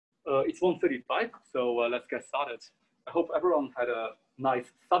It's 1:35, so let's get started. I hope everyone had a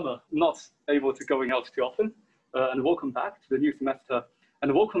nice summer, not able to going out too often. And welcome back to the new semester.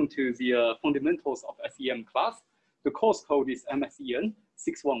 And welcome to the Fundamentals of SEM class. The course code is MSEN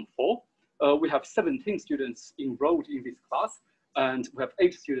 614. We have 17 students enrolled in this class, and we have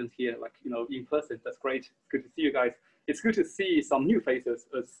 8 students here, in person. That's great. It's good to see you guys. It's good to see some new faces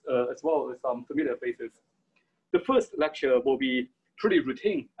as well as some familiar faces. The first lecture will be pretty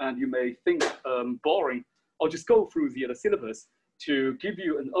routine, and you may think boring. I'll just go through the syllabus to give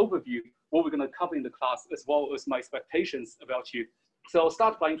you an overview what we're going to cover in the class, as well as my expectations about you. So I'll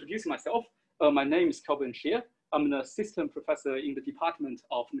start by introducing myself. My name is Kelvin Shear. I'm an assistant professor in the Department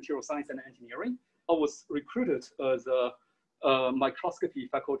of Material Science and Engineering. I was recruited as a microscopy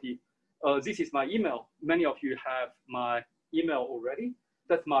faculty. This is my email. Many of you have my email already.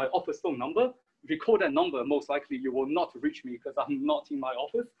 That's my office phone number. If you call that number, most likely you will not reach me because I'm not in my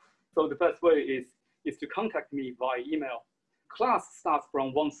office. So the best way is to contact me via email. Class starts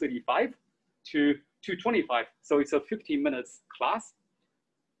from 1:35 to 2:25. So it's a 15 minutes class.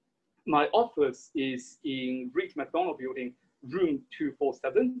 My office is in Reed McDonald Building, room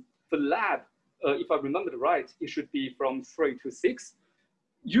 247. The lab, if I remember right, it should be from 3 to 6.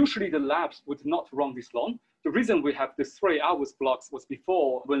 Usually the labs would not run this long. The reason we have the 3 hours blocks was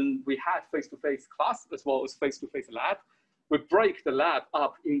before, when we had face-to-face class as well as face-to-face lab, we break the lab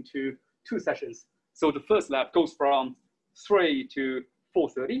up into 2 sessions. So the first lab goes from 3 to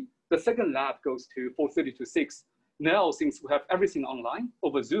 4:30. The second lab goes to 4:30 to 6. Now, since we have everything online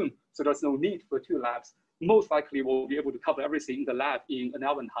over Zoom, so there's no need for 2 labs, most likely we'll be able to cover everything in the lab in an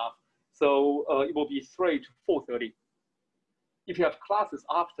hour and a half. So it will be 3 to 4:30. If you have classes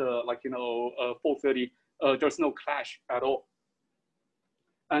after 4:30, there's no clash at all.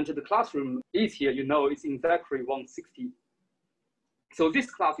 And the classroom is here, it's in Zachary 160. So this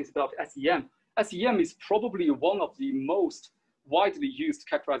class is about SEM. SEM is probably one of the most widely used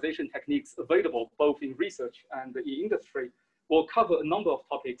characterization techniques available both in research and in industry. We'll cover a number of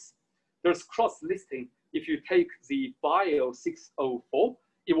topics. There's cross-listing. If you take the Bio 604,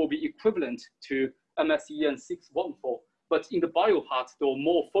 it will be equivalent to MSEN 614. But in the bio part, they'll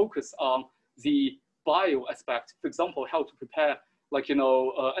more focus on the bio aspect. For example, how to prepare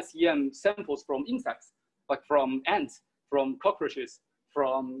SEM samples from insects, like from ants, from cockroaches,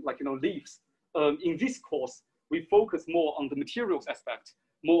 from leaves. In this course, we focus more on the materials aspect,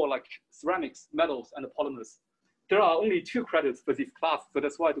 more like ceramics, metals, and polymers. There are only 2 credits for this class, so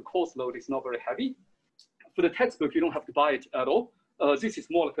that's why the course load is not very heavy. For the textbook, you don't have to buy it at all. This is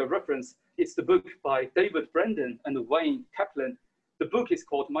more like a reference. It's the book by David Brendan and Wayne Kaplan. The book is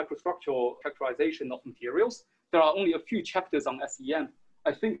called Microstructural Characterization of Materials. There are only a few chapters on SEM.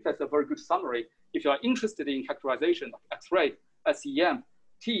 I think that's a very good summary. If you are interested in characterization of X-ray, SEM,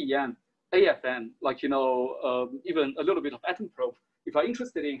 TEM, AFM, even a little bit of atom probe, if you're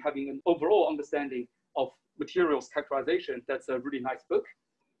interested in having an overall understanding of materials characterization, that's a really nice book.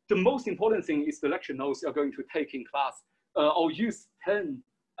 The most important thing is the lecture notes you're going to take in class. I'll use pen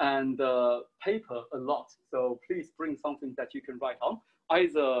and paper a lot. So please bring something that you can write on,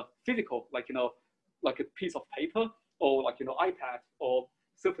 either physical, like a piece of paper, or iPad or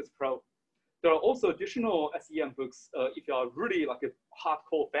Surface Pro. There are also additional SEM books if you are really a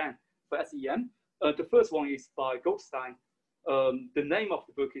hardcore fan for SEM. The first one is by Goldstein. The name of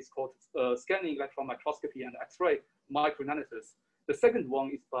the book is called Scanning Electron Microscopy and X-ray Microanalysis. The second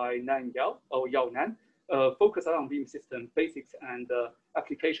one is by Nan Yao, or Yao Nan, Focus Ion Beam System, Basics and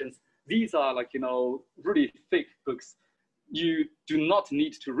Applications. These are really thick books. You do not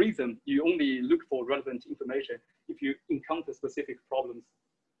need to read them. You only look for relevant information if you encounter specific problems.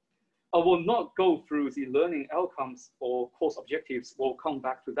 I will not go through the learning outcomes or course objectives. We'll come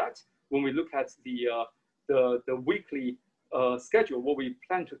back to that when we look at the weekly schedule, what we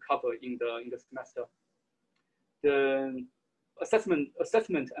plan to cover in the semester. The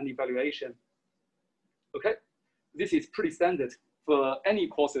assessment and evaluation. Okay, this is pretty standard for any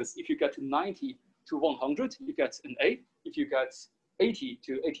courses. If you get 90 to 100, you get an A. If you get 80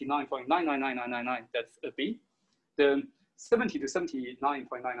 to 89.999999, that's a B. Then 70 to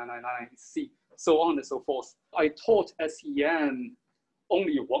 79.9999 is C, so on and so forth. I taught SEM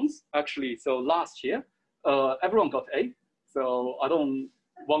only once, actually. So last year, everyone got A. So I don't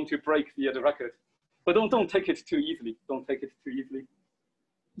want to break the record, but don't take it too easily. Don't take it too easily.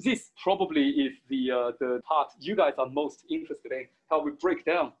 This probably is the part you guys are most interested in, how we break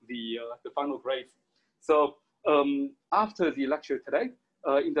down the final grades. So after the lecture today,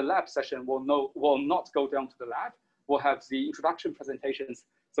 in the lab session, we'll not go down to the lab. We'll have the introduction presentations.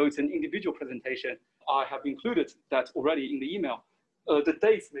 So it's an individual presentation. I have included that already in the email. The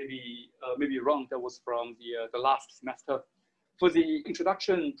dates may be wrong. That was from the last semester. For the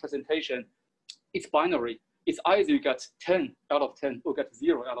introduction presentation, it's binary. It's either you get 10 out of 10 or get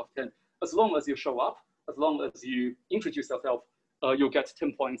 0 out of 10. As long as you show up, as long as you introduce yourself, you'll get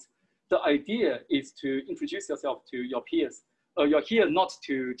 10 points. The idea is to introduce yourself to your peers. You're here not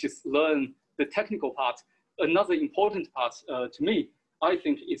to just learn the technical part. Another important part to me, I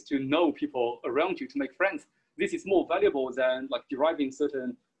think, is to know people around you, to make friends. This is more valuable than like deriving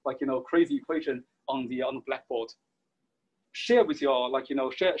certain crazy equation on the blackboard. Share with your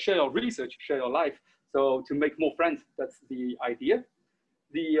share your research, share your life. So to make more friends, that's the idea.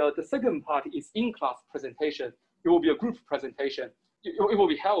 The second part is in-class presentation. It will be a group presentation. It will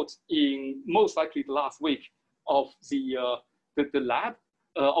be held in most likely the last week of the lab.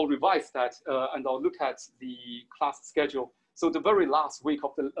 I'll revise that and I'll look at the class schedule. So the very last week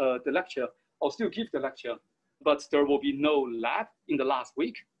of the lecture, I'll still give the lecture, but there will be no lab in the last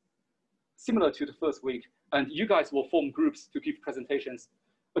week, similar to the first week. And you guys will form groups to give presentations.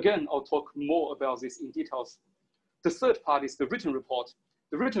 Again, I'll talk more about this in details. The third part is the written report.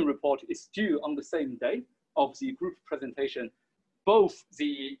 The written report is due on the same day of the group presentation. Both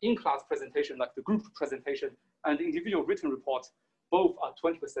the in-class presentation, like the group presentation, and the individual written report, both are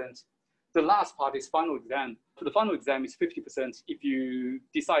 20%. The last part is final exam. For the final exam is 50%. If you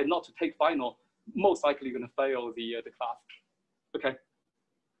decide not to take final, most likely you're going to fail the class. Okay.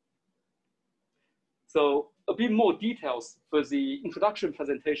 So a bit more details for the introduction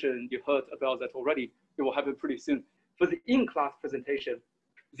presentation. You heard about that already. It will happen pretty soon. For the in-class presentation,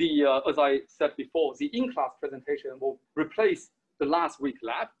 as I said before, the in-class presentation will replace the last week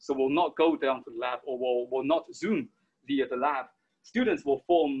lab. So we'll not go down to the lab, or we'll not Zoom the lab. Students will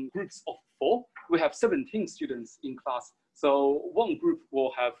form groups of 4. We have 17 students in class. So one group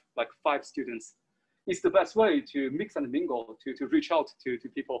will have like 5 students. It's the best way to mix and mingle, to reach out to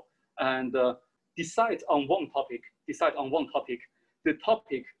people and decide on one topic. The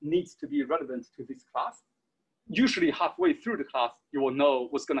topic needs to be relevant to this class. Usually halfway through the class, you will know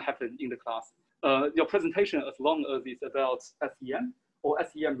what's going to happen in the class. Your presentation, as long as it's about SEM or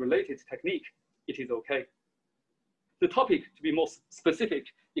SEM-related technique, it is okay. The topic, to be more specific,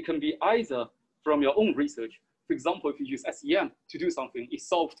 it can be either from your own research. For example, if you use SEM to do something, it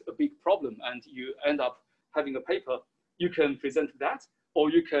solved a big problem and you end up having a paper, you can present that, or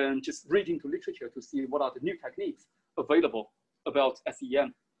you can just read into literature to see what are the new techniques available about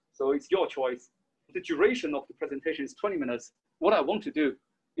SEM. So it's your choice. The duration of the presentation is 20 minutes. What I want to do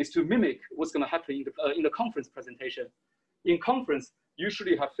is to mimic what's going to happen in the conference presentation. In conference,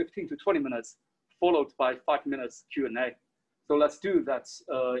 usually have 15 to 20 minutes, followed by 5 minutes Q&A. So let's do that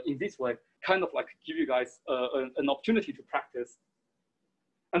in this way, kind of like give you guys an opportunity to practice.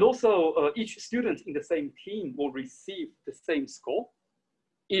 And also, each student in the same team will receive the same score.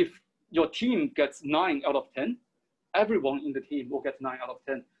 If your team gets 9 out of 10, everyone in the team will get 9 out of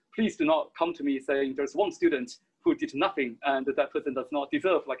 10. Please do not come to me saying there's one student who did nothing and that person does not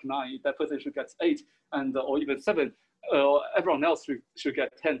deserve like 9. That person should get 8 and or even 7. Everyone else should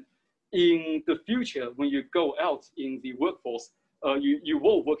get 10. In the future, when you go out in the workforce, you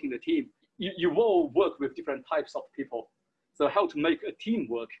will work in the team. You will work with different types of people. So how to make a team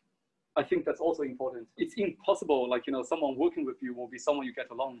work, I think that's also important. It's impossible, someone working with you will be someone you get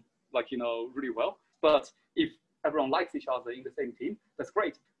along, really well. But if everyone likes each other in the same team, that's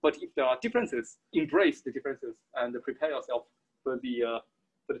great. But if there are differences, embrace the differences and prepare yourself for the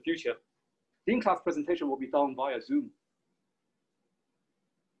future. The in-class presentation will be done via Zoom.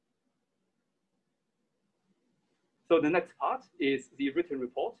 So the next part is the written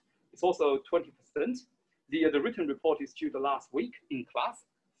report. It's also 20%. The written report is due the last week in class.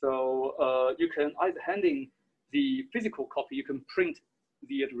 So you can either hand in the physical copy, you can print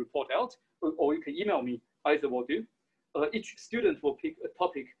the report out, or you can email me, either will do. Each student will pick a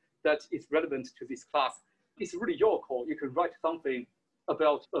topic that is relevant to this class. It's really your call. You can write something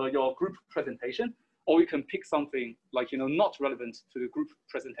about your group presentation, or you can pick something not relevant to the group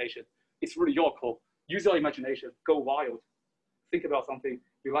presentation. It's really your call. Use your imagination, go wild. Think about something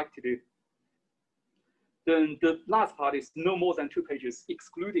you like to do. Then the last part is no more than 2 pages,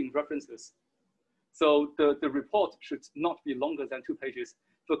 excluding references. So the report should not be longer than 2 pages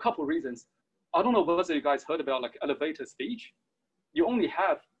for a couple of reasons. I don't know whether you guys heard about elevator speech. You only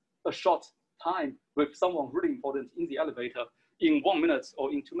have a short time with someone really important in the elevator. In 1 minute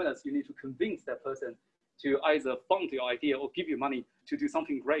or in 2 minutes, you need to convince that person to either fund your idea or give you money to do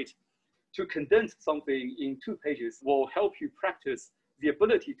something great. To condense something in 2 pages will help you practice the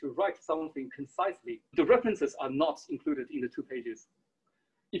ability to write something concisely. The references are not included in the 2 pages.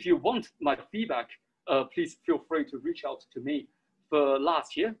 If you want my feedback, please feel free to reach out to me. For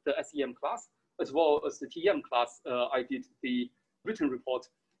last year, the SEM class, as well as the TEM class, I did the written report.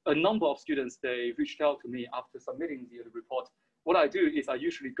 A number of students, they reached out to me after submitting the report. What I do is I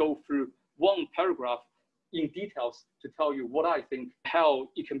usually go through one paragraph in details to tell you what I think, how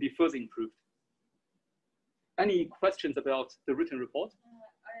it can be further improved. Any questions about the written report?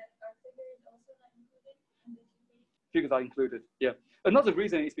 Are figures also not included in the GPA? Figures are included, yeah. Another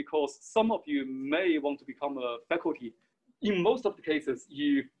reason is because some of you may want to become a faculty. In most of the cases,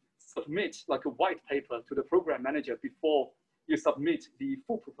 you submit like a white paper to the program manager before you submit the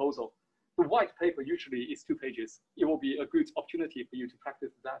full proposal. The white paper usually is 2 pages. It will be a good opportunity for you to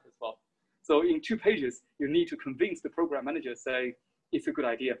practice that as well. So in 2 pages, you need to convince the program manager, say, it's a good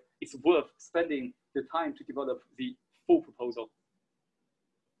idea. It's worth spending the time to develop the full proposal.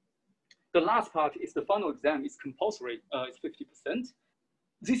 The last part is the final exam. It's compulsory. It's 50%.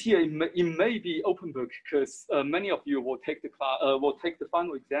 This year, it may be open book because many of you will take the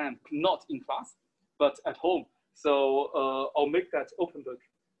final exam not in class, but at home. So I'll make that open book.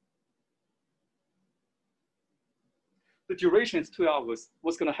 The duration is 2 hours.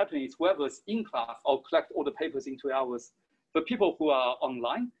 What's going to happen is whoever's in class, I'll collect all the papers in 2 hours. For people who are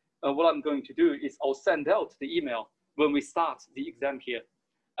online, what I'm going to do is I'll send out the email when we start the exam here.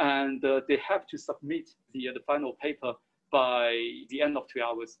 And they have to submit the final paper by the end of 2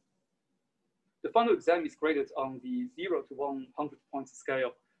 hours. The final exam is graded on the 0 to 100 points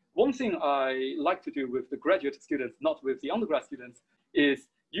scale. One thing I like to do with the graduate students, not with the undergrad students, is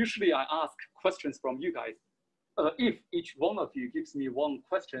usually I ask questions from you guys. If each one of you gives me one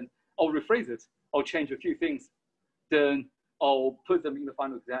question, I'll rephrase it. I'll change a few things. Then I'll put them in the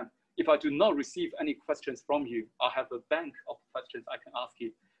final exam. If I do not receive any questions from you, I have a bank of questions I can ask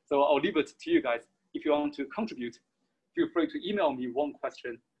you. So I'll leave it to you guys. If you want to contribute, feel free to email me one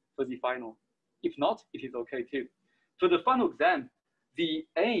question for the final. If not, it is okay too. For the final exam, the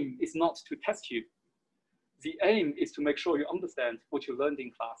aim is not to test you. The aim is to make sure you understand what you learned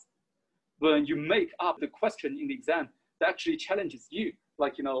in class. When you make up the question in the exam, that actually challenges you.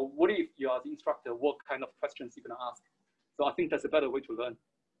 Like, you know, what if you are the instructor? What kind of questions you're gonna ask? So I think that's a better way to learn.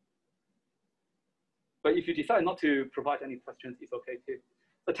 But if you decide not to provide any questions, it's okay too.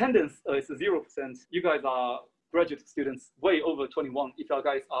 Attendance is 0%. You guys are graduate students way over 21. If you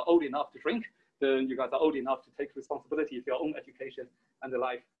guys are old enough to drink, then you guys are old enough to take responsibility for your own education and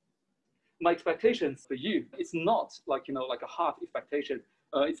life. My expectations for you, it's not like, you know, like a hard expectation.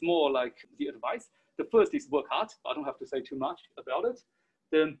 It's more like the advice. The first is work hard. I don't have to say too much about it.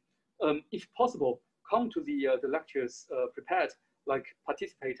 Then, if possible, come to the lectures prepared, like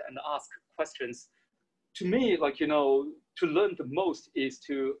participate and ask questions. To me, like, you know, to learn the most is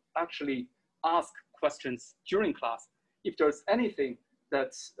to actually ask questions during class. If there's anything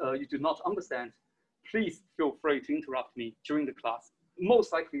that you do not understand, please feel free to interrupt me during the class.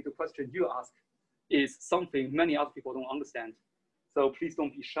 Most likely the question you ask is something many other people don't understand. So please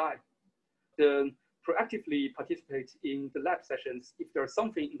don't be shy. Then proactively participate in the lab sessions. If there's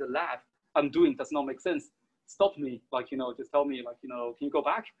something in the lab I'm doing does not make sense, stop me, like, you know, just tell me, like, you know, can you go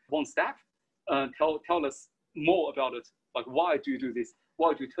back one step? Tell us more about it. Like, why do you do this?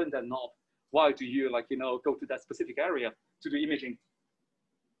 Why do you turn that knob? Why do you, like, you know, go to that specific area to do imaging?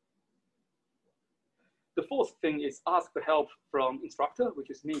 The fourth thing is ask for help from instructor, which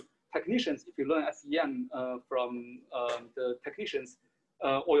is me. Technicians, if you learn SEM from the technicians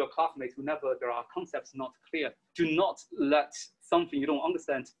or your classmates, whenever there are concepts not clear, do not let something you don't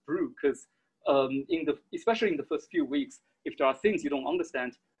understand through, because especially in the first few weeks, if there are things you don't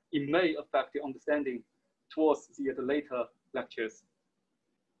understand, it may affect your understanding towards the later lectures.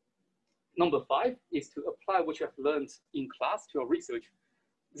 Number 5 is to apply what you have learned in class to your research.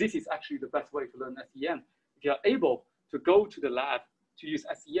 This is actually the best way to learn SEM. If you are able to go to the lab to use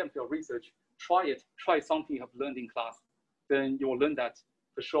SEM for your research, try something you have learned in class, then you will learn that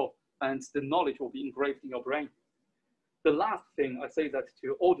for sure, and the knowledge will be engraved in your brain. The last thing I say that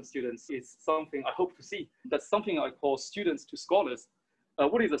to all the students is something I hope to see. That's something I call students to scholars.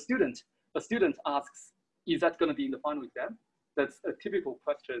 What is a student? A student asks, is that going to be in the final exam? That's a typical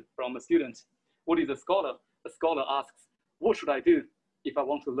question from a student. What is a scholar? A scholar asks, what should I do if I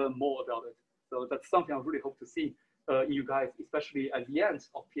want to learn more about it? So that's something I really hope to see in you guys, especially at the end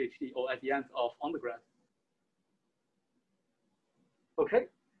of PhD or at the end of undergrad. Okay,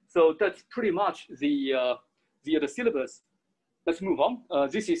 so that's pretty much the syllabus. Let's move on.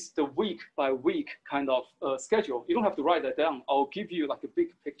 This is the week by week kind of schedule. You don't have to write that down. I'll give you like a big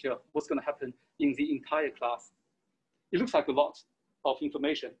picture of what's going to happen in the entire class. It looks like a lot of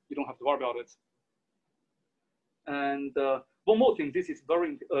information. You don't have to worry about it. And one more thing, this is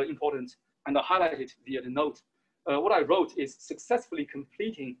very important, and I highlighted the note. what I wrote is successfully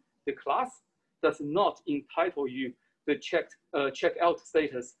completing the class does not entitle you the checkout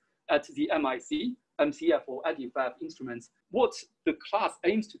status at the MIC, MCF, or ADFAB instruments. What the class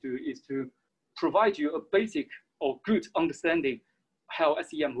aims to do is to provide you a basic or good understanding how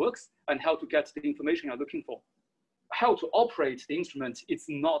SEM works and how to get the information you're looking for. How to operate the instrument is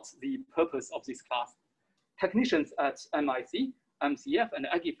not the purpose of this class. Technicians at MIC, MCF, and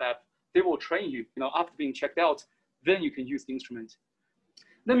ADFAB, they will train you. After being checked out, then you can use the instrument.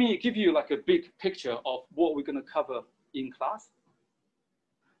 Let me give you like a big picture of what we're going to cover in class.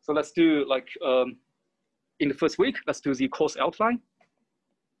 So let's do like in the first week, let's do the course outline.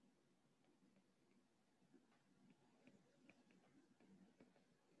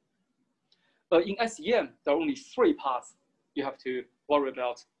 In SEM, there are only 3 parts you have to worry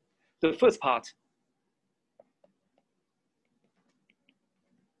about. The first part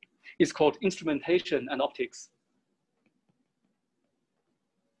is called instrumentation and optics.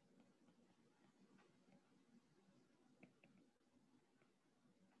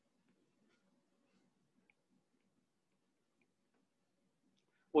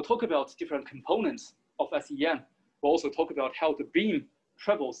 We'll talk about different components of SEM. We'll also talk about how the beam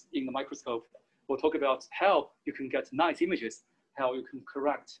travels in the microscope. We'll talk about how you can get nice images, how you can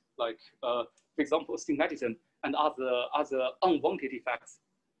correct, like, for example, astigmatism and other unwanted effects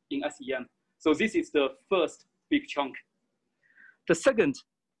in SEM. So this is the first big chunk. The second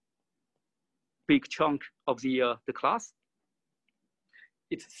big chunk of the class,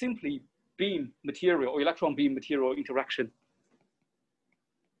 it's simply beam material or electron beam material interaction.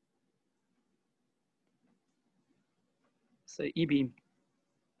 Say E-beam.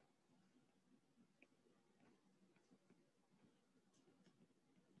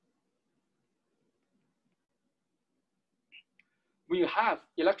 When you have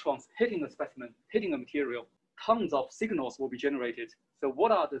electrons hitting a specimen, hitting a material, tons of signals will be generated. So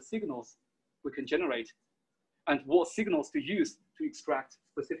what are the signals we can generate? And what signals to use to extract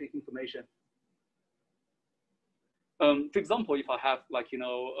specific information? For example, if I have like,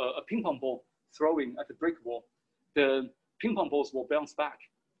 a ping pong ball throwing at a brick wall, the ping pong balls will bounce back.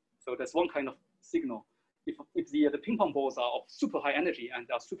 So that's one kind of signal. If the ping pong balls are of super high energy and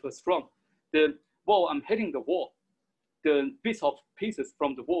are super strong, then while I'm hitting the wall, the bits of pieces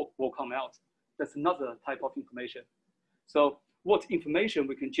from the wall will come out. That's another type of information. So what information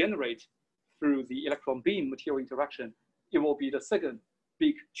we can generate through the electron beam material interaction, it will be the second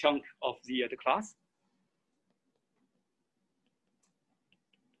big chunk of the class.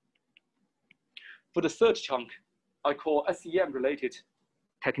 For the third chunk, I call SEM-related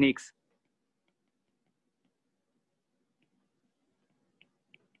techniques.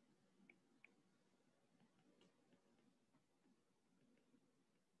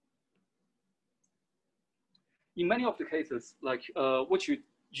 In many of the cases, like what you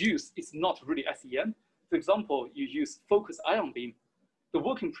use is not really SEM. For example, you use focused ion beam. The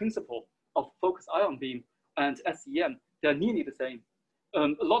working principle of focused ion beam and SEM, they're nearly the same.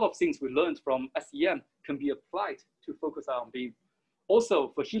 A lot of things we learned from SEM can be applied to focused ion beam.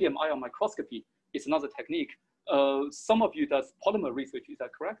 Also, for helium ion microscopy, it's another technique. Some of you does polymer research, is that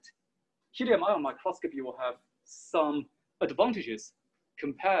correct? Helium ion microscopy will have some advantages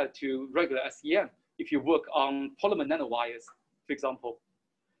compared to regular SEM if you work on polymer nanowires, for example.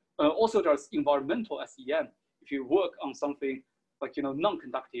 Also, there's environmental SEM. If you work on something like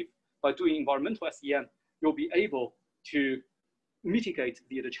non-conductive, by doing environmental SEM, you'll be able to mitigate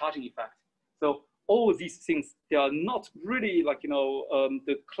the charging effect. So all these things, they are not really like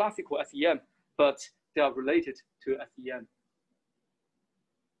the classical SEM, but they are related to SEM.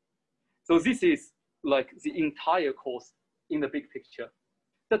 So this is like the entire course in the big picture.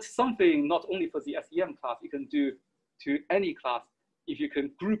 That's something not only for the SEM class, you can do to any class. If you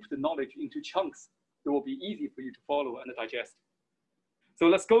can group the knowledge into chunks, it will be easy for you to follow and digest. So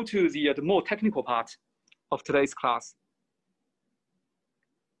let's go to the more technical part of today's class.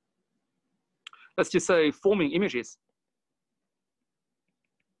 Let's just say forming images.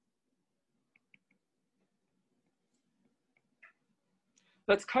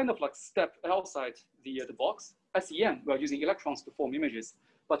 Let's kind of like step outside the box. SEM, we're using electrons to form images,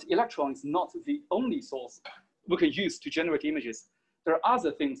 but electron is not the only source we can use to generate images. There are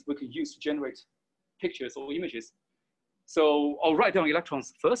other things we can use to generate pictures or images. So I'll write down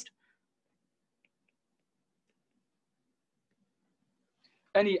electrons first.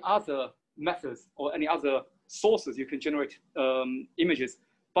 Any other methods or any other sources you can generate images.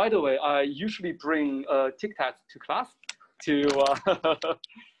 By the way, I usually bring Tic Tac to class to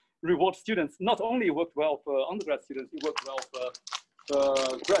reward students. Not only it worked well for undergrad students, it worked well for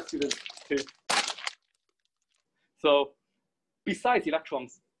grad students too. So besides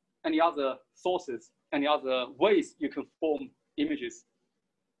electrons, any other sources, any other ways you can form images?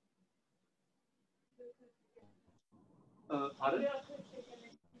 Pardon?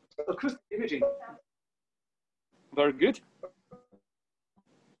 Acoustic imaging. Very good.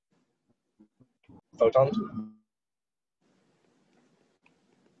 Photons.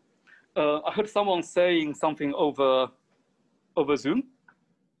 I heard someone saying something over Zoom.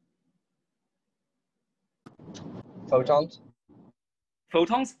 Photons.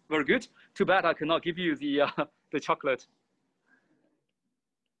 Photons, very good. Too bad I cannot give you the chocolate.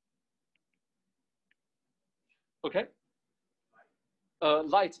 Okay.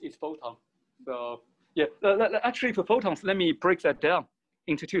 Light is photon. So yeah, actually for photons, let me break that down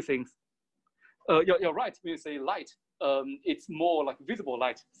into two things. You're right when you say light. It's more like visible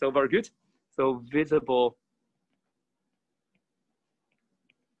light. So very good. So visible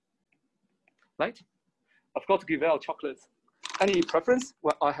light. I've got to give out chocolates. Any preference?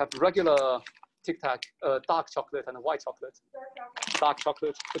 Well, I have regular Tic Tac, dark chocolate and white chocolate. Dark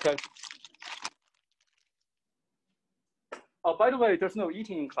chocolate. Okay. Oh, by the way, there's no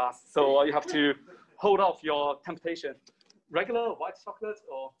eating in class, so you have to hold off your temptation. Regular white chocolate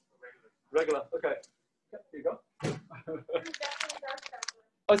or regular? Okay. Yeah, here you go.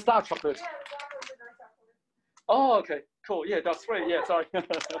 Oh, it's dark chocolate. Oh, okay, cool. Yeah, that's right. Yeah, sorry.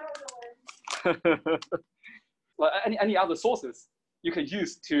 Like any other sources you can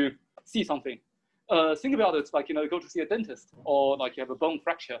use to see something. Think about it like, you know, you go to see a dentist, or like you have a bone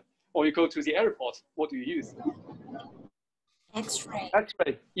fracture, or you go to the airport. What do you use? X-ray.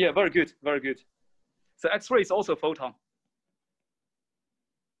 X-ray. Yeah, very good, very good. So X-ray is also photon.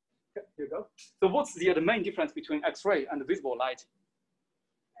 Okay, here you go. So what's the main difference between X-ray and visible light?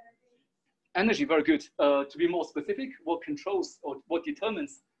 Energy, very good. To be more specific, what controls or what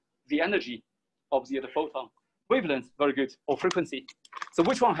determines the energy of the photon? Wavelength, very good, or frequency. So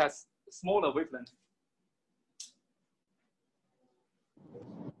which one has smaller wavelength?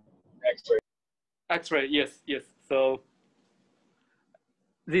 X-ray. X-ray, yes, yes. So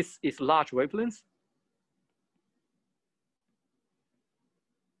this is large wavelength.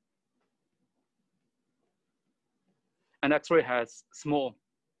 And X-ray has small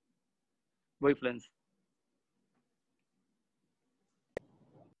wavelength.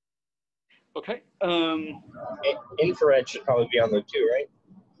 Okay. Infrared should probably be on the two, right?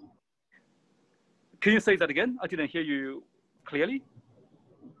 Can you say that again? I didn't hear you clearly.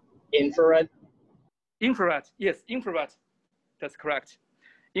 Infrared? Infrared, yes, infrared. That's correct.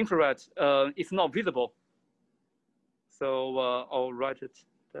 Infrared is not visible. So I'll write it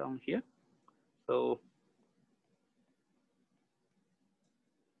down here. So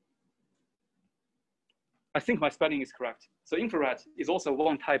I think my spelling is correct. So infrared is also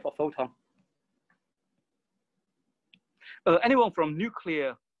one type of photon. Anyone from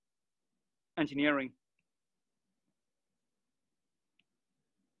nuclear engineering?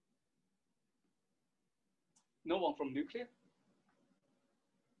 No one from nuclear?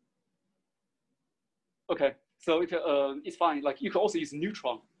 Okay, so it's fine. Like you can also use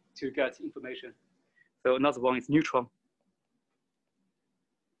neutron to get information. So another one is neutron.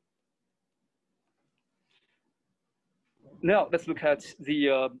 Now let's look at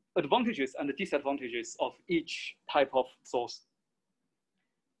the advantages and the disadvantages of each type of source.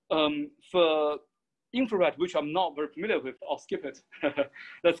 For infrared, which I'm not very familiar with, I'll skip it.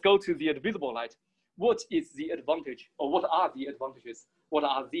 Let's go to the visible light. What is the advantage, or what are the advantages? What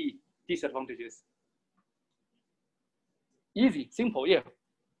are the disadvantages? Easy, simple, yeah.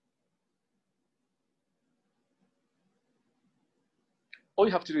 All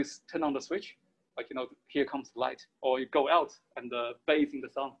you have to do is turn on the switch. Like, you know, here comes the light, or you go out and bathe in the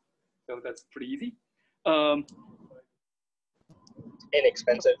sun. So that's pretty easy.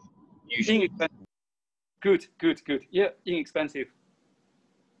 Inexpensive, usually. Inexpensive. Good, good, good. Yeah, inexpensive.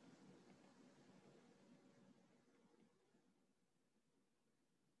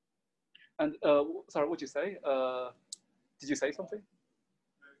 And sorry, what did you say? Did you say something?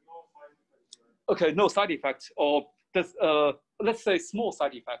 Okay, no side effect, or does, let's say small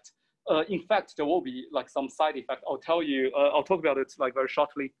side effect. In fact, there will be like some side effect. I'll tell you, I'll talk about it like very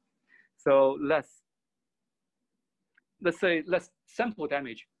shortly. So let's say less sample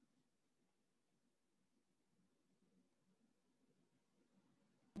damage.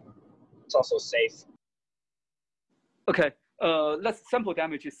 It's also safe. Okay, less sample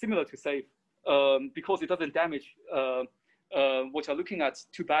damage is similar to safe because it doesn't damage what you're looking at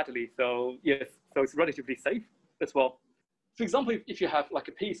too badly. So yes, so it's relatively safe as well. For example, if you have like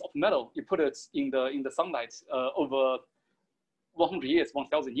a piece of metal, you put it in the sunlight over 100 years,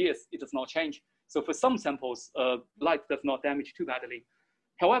 1,000 years, it does not change. So for some samples, light does not damage too badly.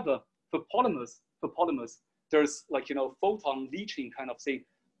 However, for polymers, there's like, photon leaching kind of thing.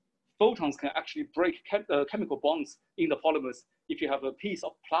 Photons can actually break chemical bonds in the polymers. If you have a piece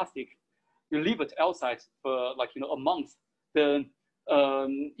of plastic, you leave it outside for like, a month, then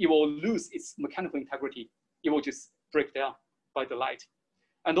it will lose its mechanical integrity. It will just break down by the light.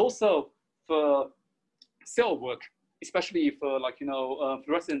 And also for cell work, especially for like,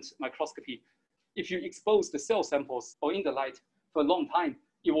 fluorescent microscopy, if you expose the cell samples or in the light for a long time,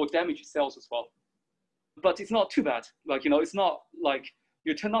 it will damage cells as well. But it's not too bad. Like, it's not like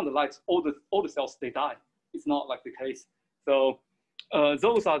you turn on the light, all the cells, they die. It's not like the case. So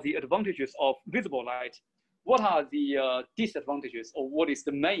those are the advantages of visible light. What are the disadvantages, or what is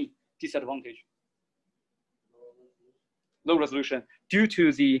the main disadvantage? Low resolution due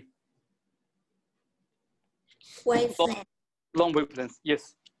to the wavelength. Long wavelength,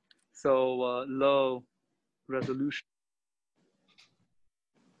 yes. So low resolution.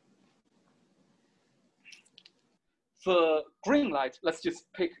 For green light, let's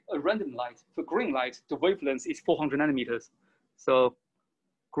just pick a random light. For green light, the wavelength is 400 nanometers. So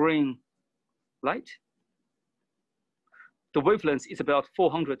green light, the wavelength is about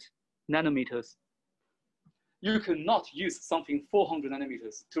 400 nanometers. You cannot use something 400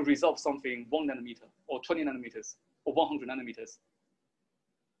 nanometers to resolve something 1 nanometer or 20 nanometers or 100 nanometers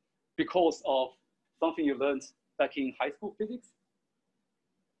because of something you learned back in high school physics.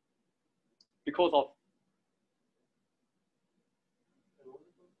 Because of,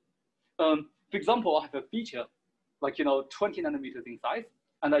 for example, I have a feature like 20 nanometers in size,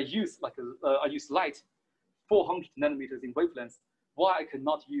 and I use I use light 400 nanometers in wavelength. Why I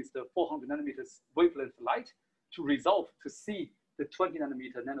cannot use the 400 nanometers wavelength light to resolve to see the 20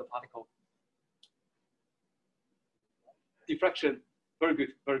 nanometer nanoparticle? Diffraction, very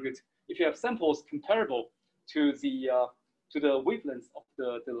good, very good. If you have samples comparable to the wavelength of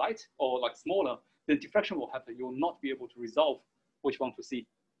the light or like smaller, then diffraction will happen. You will not be able to resolve which one to see.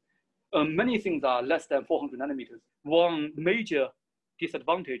 Many things are less than 400 nanometers. One major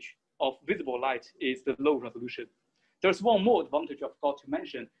disadvantage of visible light is the low resolution. There's one more advantage I forgot to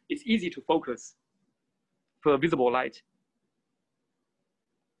mention. It's easy to focus for visible light.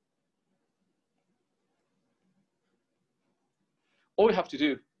 All you have to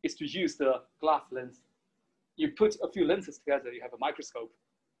do is to use the glass lens. You put a few lenses together, you have a microscope.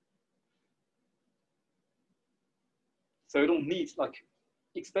 So you don't need like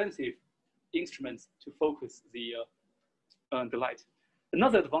expensive instruments to focus the light.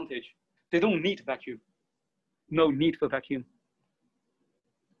 Another advantage, they don't need vacuum. No need for vacuum.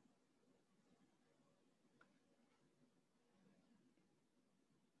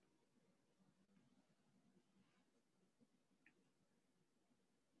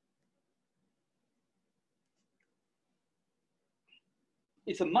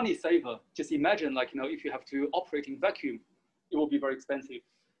 It's a money saver. Just imagine, like, if you have to operate in vacuum, it will be very expensive.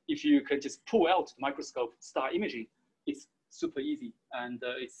 If you can just pull out the microscope, start imaging, it's super easy and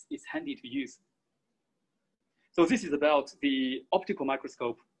it's handy to use. So this is about the optical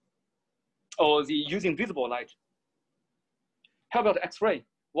microscope or the using visible light. How about X-ray?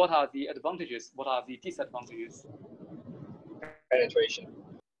 What are the advantages? What are the disadvantages? Penetration.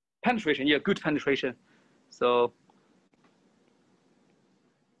 Penetration, yeah, good penetration. So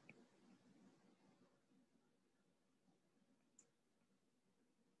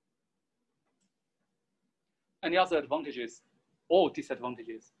any other advantages or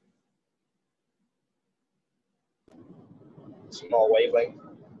disadvantages? Small wavelength.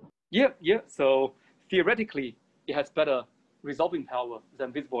 Yeah. So theoretically, it has better resolving power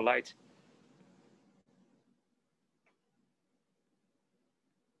than visible light.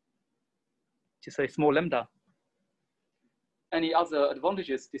 Just a small lambda. Any other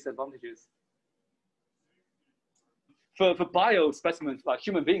advantages, disadvantages? For bio specimens like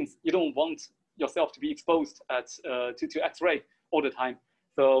human beings, you don't want yourself to be exposed to X-ray all the time.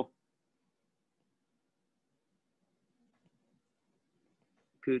 So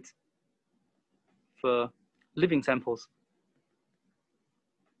good for living samples.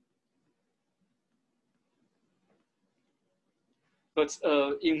 But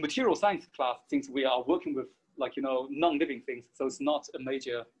in material science class, since we are working with like non-living things, so it's not a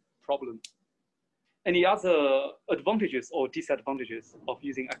major problem. Any other advantages or disadvantages of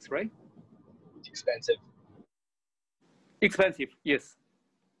using X-ray? It's expensive. Expensive, yes.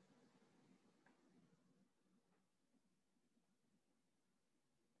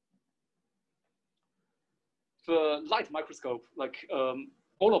 For light microscope, like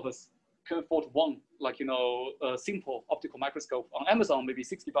all of us can afford one, like a simple optical microscope. On Amazon, maybe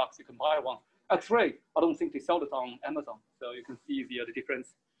 $60 you can buy one, X-ray, I don't think they sell it on Amazon, so you can see the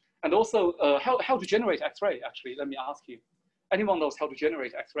difference. And also, how to generate X-ray, actually, let me ask you. Anyone knows how to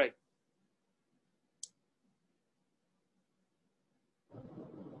generate X-ray?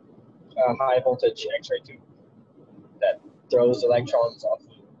 High voltage X-ray tube that throws electrons off,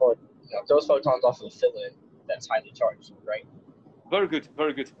 or throws photons off of filament that's highly charged, right? Very good,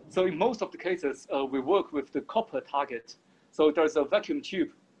 very good. So in most of the cases, we work with the copper target. So there's a vacuum tube.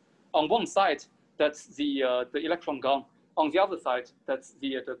 On one side, that's the electron gun. On the other side, that's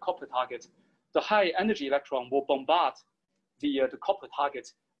the copper target. The high energy electron will bombard the copper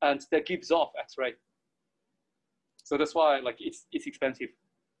target, and that gives off X-ray. So that's why it's expensive.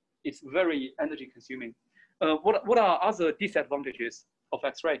 It's very energy consuming. What are other disadvantages of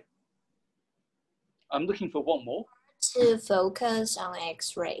X-ray? I'm looking for one more. To focus on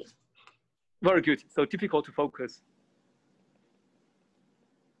X-ray. Very good. So difficult to focus.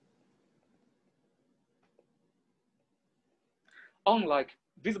 Unlike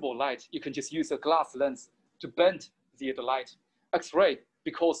visible light, you can just use a glass lens to bend the light. X-ray,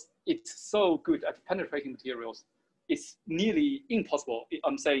 because it's so good at penetrating materials, it's nearly impossible.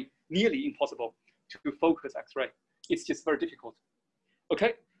 I'm saying nearly impossible to focus X-ray. It's just very difficult.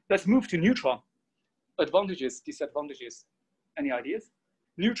 Okay, let's move to neutron. Advantages, disadvantages. Any ideas?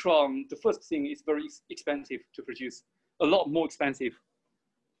 Neutron, the first thing is very expensive to produce. A lot more expensive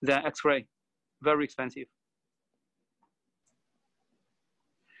than X-ray. Very expensive.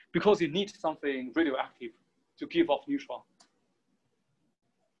 Because you need something radioactive to give off neutron.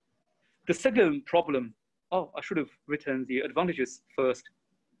 The second problem, oh, I should have written the advantages first.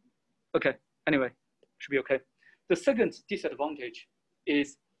 Okay, anyway, should be okay. The second disadvantage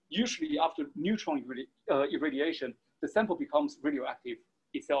is usually after neutron irradiation, the sample becomes radioactive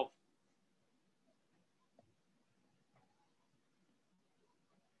itself.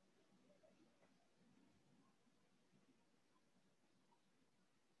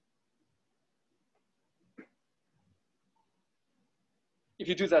 If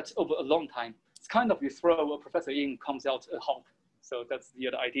you do that over a long time, it's kind of you throw a professor in, comes out a Hulk. So that's the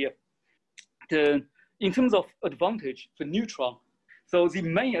idea. In terms of advantage for neutron, so the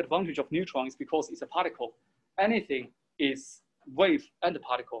main advantage of neutron is because it's a particle. Anything is wave and a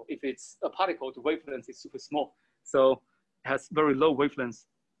particle. If it's a particle, the wavelength is super small. So it has very low wavelengths,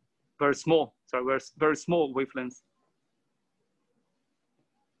 very small wavelengths.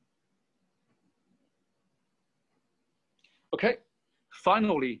 Okay,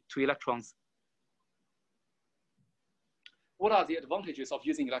 finally to electrons. What are the advantages of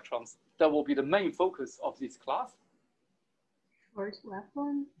using electrons? That will be the main focus of this class. Short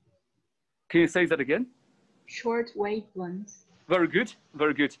wavelength. Can you say that again? Short wavelength. Very good,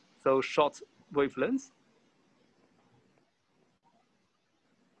 very good. So short wavelengths.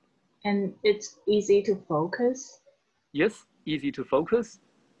 And it's easy to focus. Yes, easy to focus.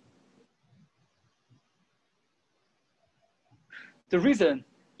 The reason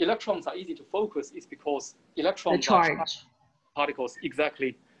electrons are easy to focus is because electrons are particles,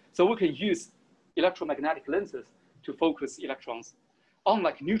 exactly. So we can use electromagnetic lenses to focus electrons.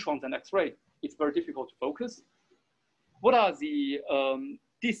 Unlike neutrons and X-ray, it's very difficult to focus. What are the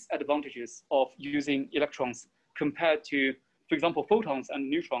disadvantages of using electrons compared to, for example, photons and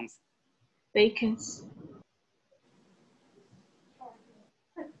neutrons? Vacuums.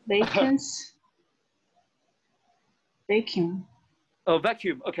 Vacuum. Oh,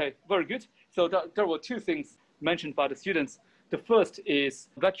 vacuum, okay, very good. So there were two things mentioned by the students. The first is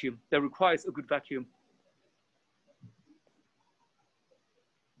vacuum, that requires a good vacuum.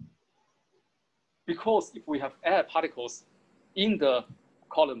 Because if we have air particles in the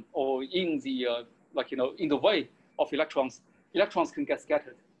column or in the, in the way of electrons, electrons can get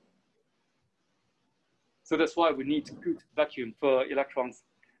scattered. So that's why we need good vacuum for electrons.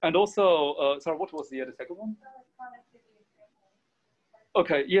 And also, sorry, what was the second one?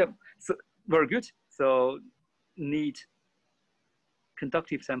 Okay, yeah, so very good. So need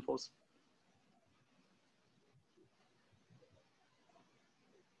conductive samples.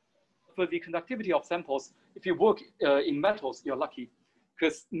 For the conductivity of samples, if you work in metals, you're lucky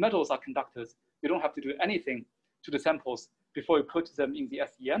because metals are conductors. You don't have to do anything to the samples before you put them in the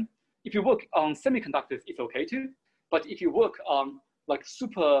SEM. If you work on semiconductors, it's okay too. But if you work on like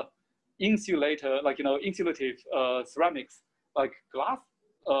super insulator, insulative ceramics, like glass,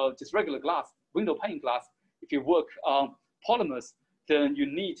 just regular glass, window pane glass, if you work on polymers, then you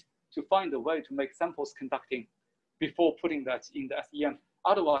need to find a way to make samples conducting before putting that in the SEM.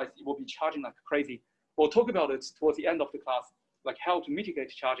 Otherwise, it will be charging like crazy. We'll talk about it towards the end of the class, like how to mitigate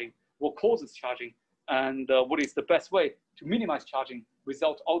charging, what causes charging, and what is the best way to minimize charging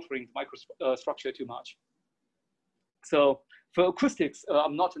without altering the microstructure too much. So for acoustics,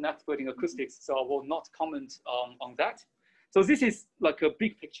 I'm not an expert in acoustics, so I will not comment on that. So this is like a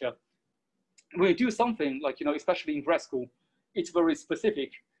big picture. When you do something like, especially in grad school, it's very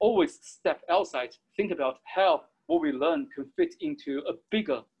specific. Always step outside, think about how what we learn can fit into a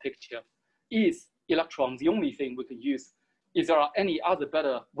bigger picture. Is electron the only thing we can use? Is there any other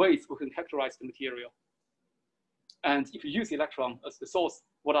better ways we can characterize the material? And if you use electron as the source,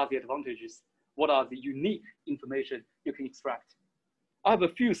 what are the advantages? What are the unique information you can extract? I have a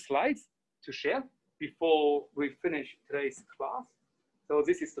few slides to share before we finish today's class. So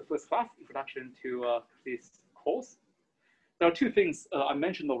this is the first class, introduction to this course. There are two things I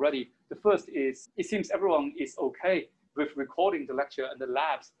mentioned already. The first is, it seems everyone is okay with recording the lecture and the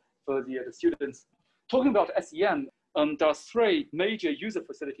labs for the students. Talking about SEM, there are three major user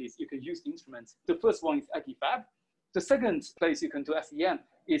facilities you can use the instruments. The first one is IPFab. The second place you can do SEM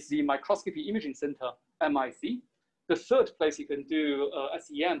is the Microscopy Imaging Center, MIC. The third place you can do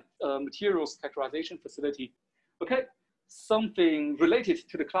SEM, Materials Characterization Facility. Okay, something related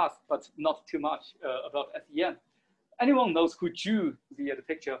to the class, but not too much about SEM. Anyone knows who drew the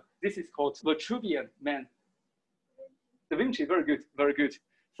picture? This is called Vitruvian Man. Da Vinci, very good, very good.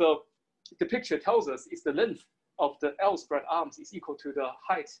 So the picture tells us is the length of the L-spread arms is equal to the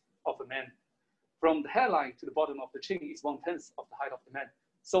height of the man. From the hairline to the bottom of the chin is 1/10 of the height of the man,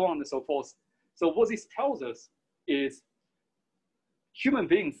 so on and so forth. So what this tells us is human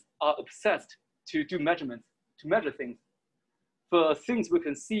beings are obsessed to do measurements, to measure things. For things we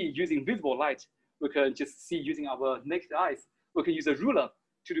can see using visible light, we can just see using our naked eyes. We can use a ruler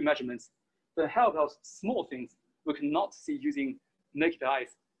to do measurements. But how about small things we cannot see using naked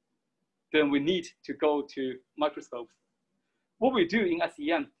eyes? Then we need to go to microscopes. What we do in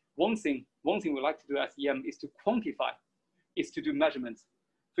SEM, one thing we like to do SEM is to quantify, is to do measurements.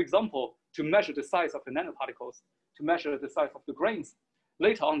 For example, to measure the size of the nanoparticles, to measure the size of the grains.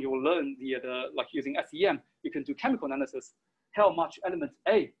 Later on, you will learn like using SEM, you can do chemical analysis, how much element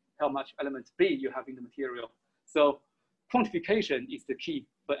A, how much element B you have in the material. So quantification is the key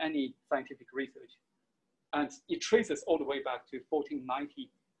for any scientific research. And it traces all the way back to 1490.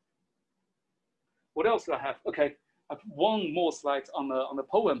 What else do I have? Okay, I have one more slide on the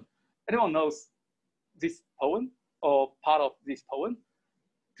poem. Anyone knows this poem or part of this poem?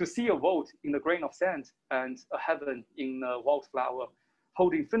 To see a world in a grain of sand and a heaven in a wildflower,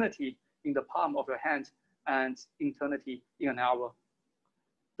 hold infinity in the palm of your hand and eternity in an hour.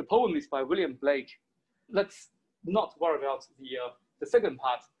 The poem is by William Blake. Let's not worry about the second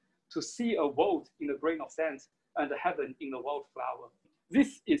part, to see a world in a grain of sand and a heaven in a wildflower.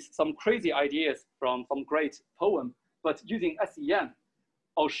 This is some crazy ideas from some great poem, but using SEM,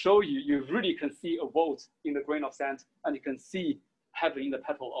 I'll show you, you really can see a world in a grain of sand and you can see heaven in the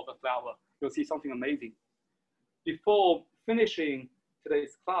petal of a flower. You'll see something amazing. Before finishing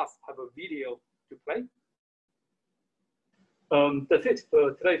today's class, I have a video to play. That's it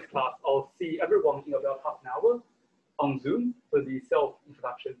for today's class. I'll see everyone in about half an hour on Zoom for the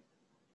self-introduction.